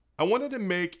I wanted to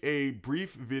make a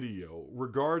brief video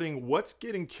regarding what's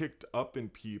getting kicked up in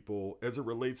people as it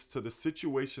relates to the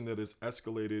situation that has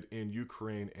escalated in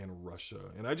Ukraine and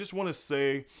Russia. And I just want to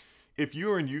say, if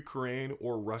you're in Ukraine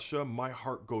or Russia, my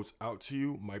heart goes out to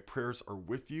you. My prayers are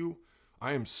with you.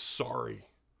 I am sorry.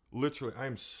 Literally, I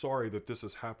am sorry that this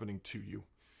is happening to you.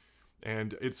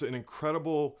 And it's an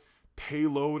incredible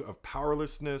payload of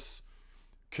powerlessness,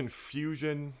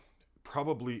 confusion,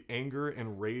 probably anger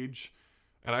and rage.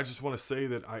 And I just want to say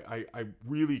that I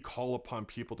really call upon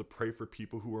people to pray for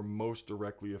people who are most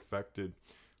directly affected.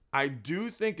 I do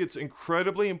think it's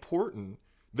incredibly important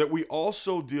that we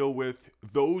also deal with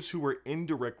those who are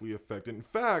indirectly affected. In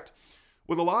fact,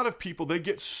 with a lot of people, they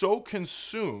get so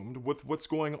consumed with what's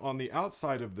going on the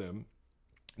outside of them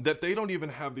that they don't even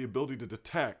have the ability to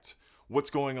detect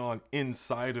what's going on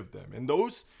inside of them. And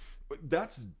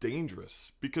that's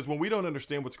dangerous, because when we don't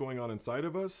understand what's going on inside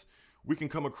of us, we can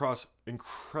come across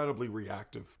incredibly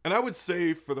reactive. And I would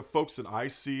say for the folks that I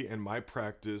see in my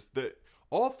practice that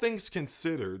all things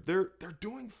considered, they're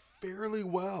doing fairly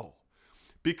well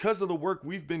because of the work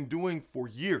we've been doing for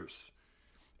years,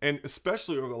 and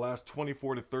especially over the last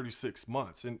 24 to 36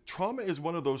 months. And trauma is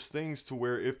one of those things to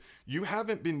where if you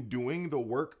haven't been doing the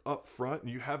work up front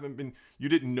and you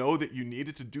didn't know that you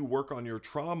needed to do work on your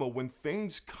trauma, when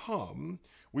things come,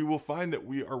 we will find that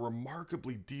we are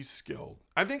remarkably de-skilled.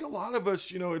 I think a lot of us,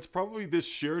 it's probably this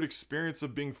shared experience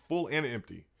of being full and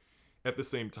empty at the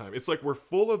same time. It's like we're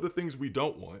full of the things we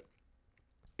don't want,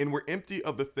 and we're empty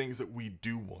of the things that we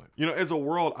do want. As a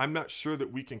world, I'm not sure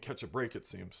that we can catch a break, it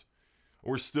seems.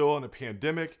 We're still in a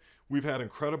pandemic. We've had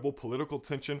incredible political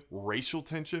tension, racial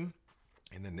tension,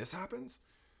 and then this happens.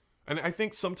 And I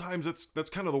think sometimes that's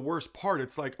kind of the worst part.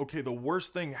 It's like, okay, the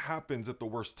worst thing happens at the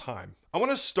worst time. I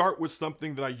want to start with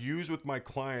something that I use with my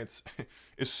clients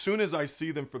as soon as I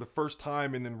see them for the first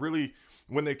time, and then really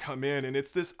when they come in, and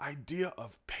it's this idea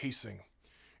of pacing.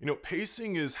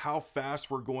 Pacing is how fast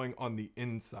we're going on the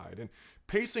inside. And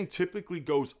pacing typically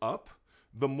goes up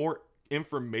the more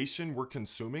information we're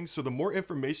consuming. So the more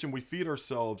information we feed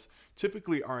ourselves,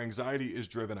 typically our anxiety is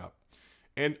driven up.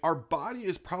 And our body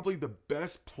is probably the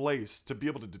best place to be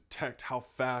able to detect how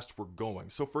fast we're going.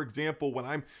 So for example, when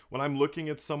I'm looking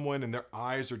at someone and their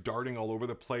eyes are darting all over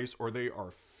the place, or they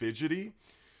are fidgety,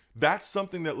 that's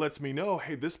something that lets me know,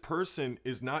 hey, this person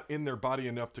is not in their body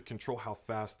enough to control how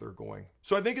fast they're going.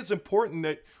 So I think it's important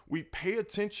that we pay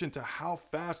attention to how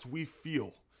fast we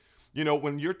feel.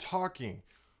 When you're talking,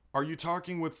 are you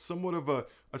talking with somewhat of a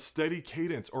steady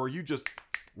cadence, or are you just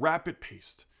rapid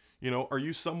paced? Are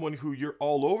you someone who you're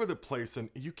all over the place and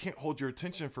you can't hold your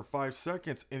attention for 5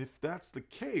 seconds? And if that's the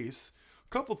case, a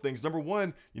couple things. Number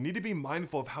one, you need to be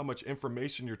mindful of how much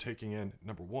information you're taking in,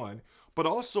 number one. But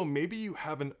also, maybe you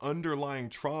have an underlying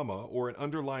trauma or an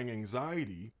underlying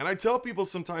anxiety. And I tell people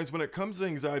sometimes when it comes to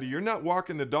anxiety, you're not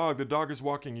walking the dog is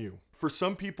walking you. For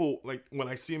some people, like when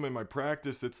I see them in my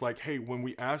practice, it's like, hey, when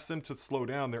we ask them to slow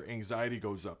down, their anxiety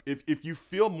goes up. If you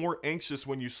feel more anxious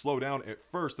when you slow down at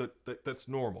first, that's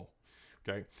normal.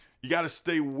 Okay, you got to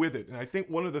stay with it. And I think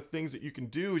one of the things that you can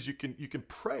do is you can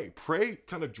pray. Pray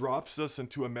kind of drops us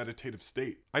into a meditative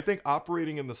state. I think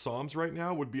operating in the Psalms right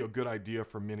now would be a good idea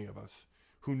for many of us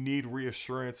who need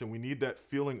reassurance, and we need that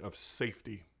feeling of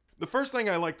safety. The first thing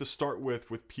I like to start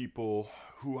with people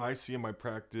who I see in my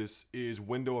practice is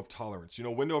window of tolerance.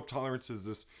 Window of tolerance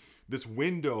is this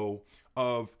window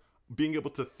of being able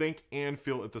to think and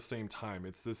feel at the same time.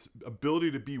 It's this ability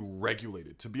to be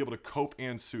regulated, to be able to cope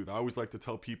and soothe. I always like to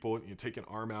tell people, you take an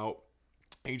arm out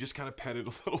and you just kind of pet it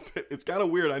a little bit. It's kind of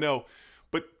weird, I know,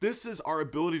 but this is our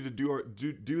ability to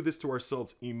do this to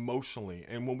ourselves emotionally.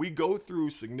 And when we go through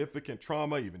significant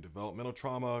trauma, even developmental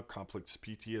trauma, complex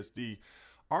PTSD,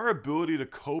 our ability to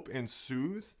cope and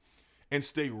soothe and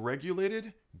stay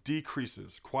regulated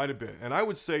decreases quite a bit. And I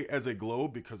would say as a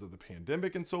globe, because of the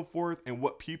pandemic and so forth, and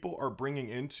what people are bringing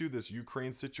into this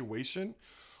Ukraine situation,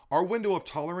 our window of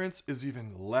tolerance is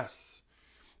even less.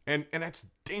 And that's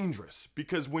dangerous,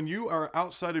 because when you are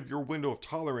outside of your window of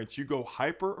tolerance, you go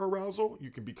hyper arousal.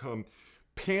 You can become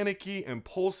panicky,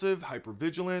 impulsive,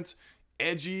 hypervigilant,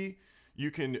 edgy.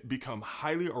 You can become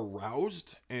highly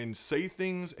aroused and say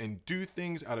things and do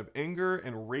things out of anger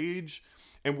and rage.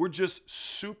 And we're just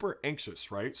super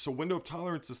anxious, right? So window of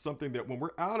tolerance is something that when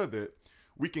we're out of it,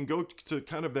 we can go to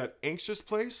kind of that anxious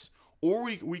place, or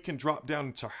we can drop down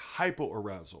into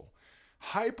hypoarousal.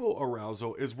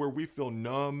 Hypoarousal is where we feel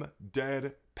numb,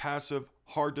 dead, passive,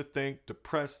 hard to think,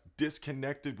 depressed,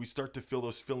 disconnected. We start to feel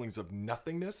those feelings of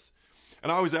nothingness.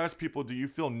 And I always ask people, do you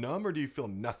feel numb or do you feel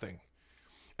nothing?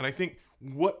 And I think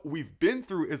what we've been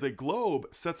through as a globe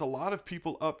sets a lot of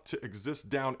people up to exist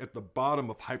down at the bottom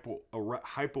of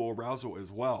hypoarousal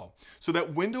as well. So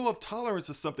that window of tolerance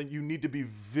is something you need to be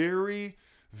very,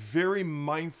 very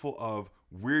mindful of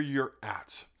where you're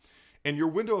at. And your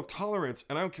window of tolerance,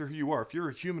 and I don't care who you are, if you're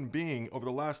a human being, over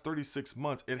the last 36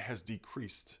 months, it has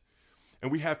decreased.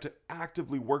 And we have to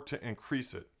actively work to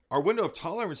increase it. Our window of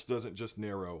tolerance doesn't just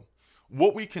narrow.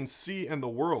 What we can see in the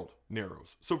world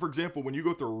narrows. So for example, when you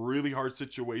go through a really hard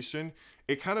situation,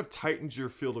 it kind of tightens your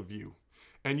field of view.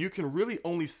 And you can really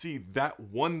only see that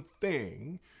one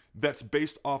thing that's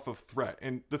based off of threat.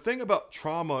 And the thing about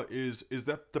trauma is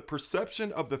that the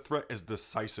perception of the threat is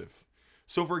decisive.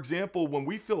 So for example, when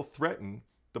we feel threatened,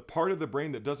 the part of the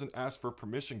brain that doesn't ask for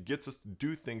permission gets us to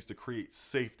do things to create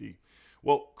safety.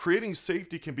 Well, creating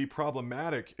safety can be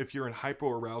problematic if you're in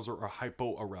hypoarousal or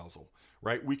hypoarousal,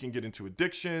 right? We can get into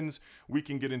addictions, we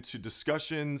can get into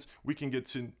discussions, we can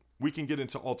get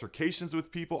into altercations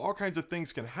with people. All kinds of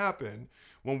things can happen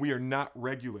when we are not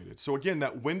regulated. So again,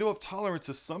 that window of tolerance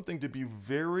is something to be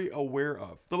very aware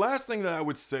of. The last thing that I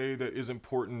would say that is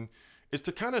important is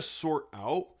to kind of sort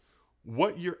out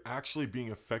what you're actually being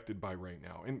affected by right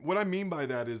now. And what I mean by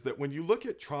that is that when you look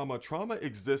at trauma, trauma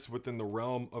exists within the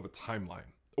realm of a timeline.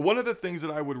 One of the things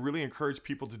that I would really encourage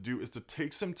people to do is to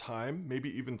take some time, maybe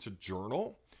even to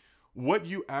journal, what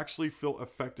you actually feel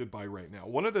affected by right now.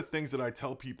 One of the things that I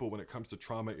tell people when it comes to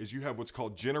trauma is you have what's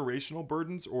called generational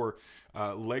burdens or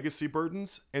legacy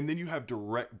burdens, and then you have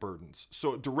direct burdens.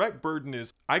 So direct burden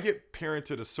is I get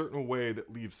parented a certain way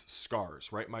that leaves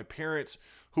scars, right? My parents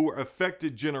who were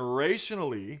affected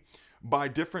generationally by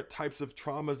different types of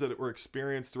traumas that were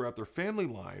experienced throughout their family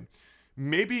line.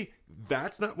 Maybe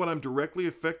that's not what I'm directly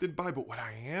affected by, but what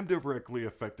I am directly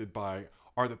affected by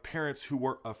are the parents who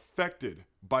were affected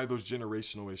by those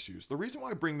generational issues. The reason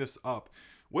why I bring this up,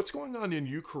 what's going on in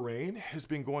Ukraine has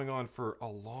been going on for a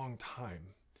long time.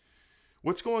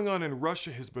 What's going on in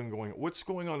Russia has been going on. What's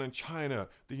going on in China,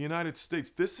 the United States.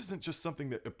 This isn't just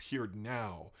something that appeared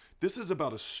now. This is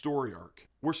about a story arc.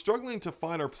 We're struggling to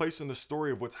find our place in the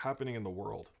story of what's happening in the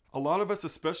world. A lot of us,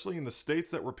 especially in the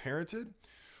states that were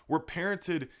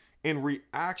parented in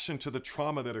reaction to the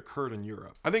trauma that occurred in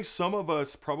Europe. I think some of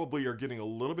us probably are getting a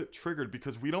little bit triggered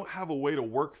because we don't have a way to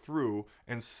work through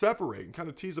and separate and kind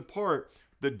of tease apart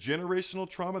the generational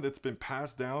trauma that's been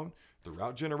passed down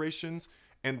throughout generations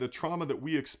and the trauma that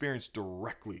we experience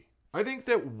directly. I think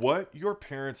that what your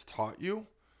parents taught you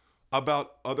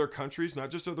about other countries, not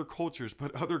just other cultures,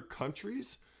 but other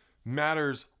countries,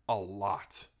 matters a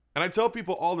lot. And I tell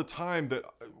people all the time that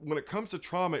when it comes to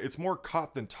trauma, it's more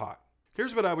caught than taught.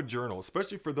 Here's what I would journal,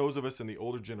 especially for those of us in the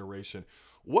older generation.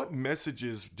 What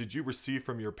messages did you receive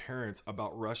from your parents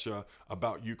about Russia,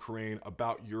 about Ukraine,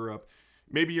 about Europe?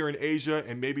 Maybe you're in Asia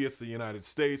and maybe it's the United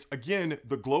States. Again,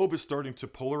 the globe is starting to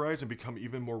polarize and become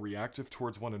even more reactive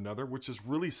towards one another, which is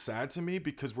really sad to me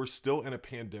because we're still in a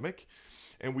pandemic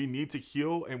and we need to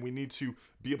heal and we need to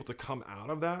be able to come out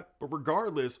of that. But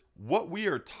regardless, what we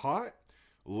are taught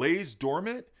lays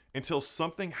dormant until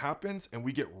something happens and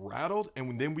we get rattled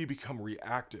and then we become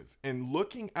reactive. And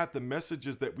looking at the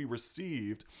messages that we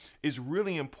received is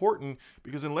really important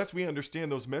because unless we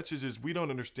understand those messages, we don't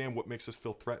understand what makes us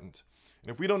feel threatened. And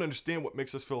if we don't understand what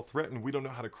makes us feel threatened, we don't know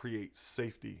how to create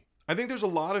safety. I think there's a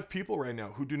lot of people right now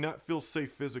who do not feel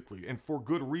safe physically and for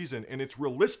good reason. And it's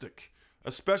realistic,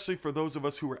 especially for those of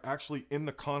us who are actually in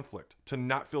the conflict, to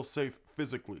not feel safe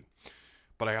physically.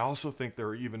 But I also think there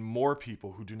are even more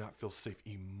people who do not feel safe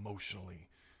emotionally.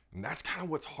 And that's kind of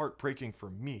what's heartbreaking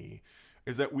for me,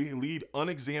 is that we lead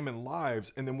unexamined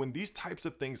lives. And then when these types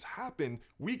of things happen,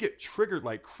 we get triggered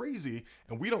like crazy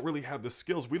and we don't really have the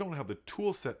skills. We don't have the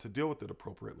tool set to deal with it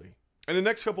appropriately. In the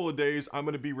next couple of days, I'm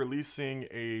going to be releasing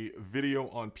a video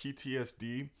on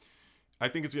PTSD. I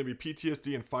think it's going to be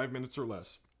PTSD in 5 minutes or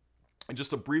less. And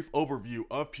just a brief overview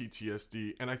of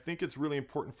PTSD. And I think it's really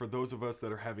important for those of us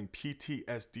that are having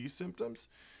PTSD symptoms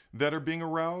that are being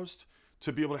aroused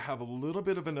to be able to have a little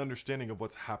bit of an understanding of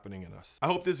what's happening in us. I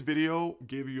hope this video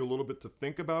gave you a little bit to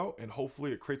think about and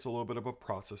hopefully it creates a little bit of a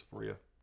process for you.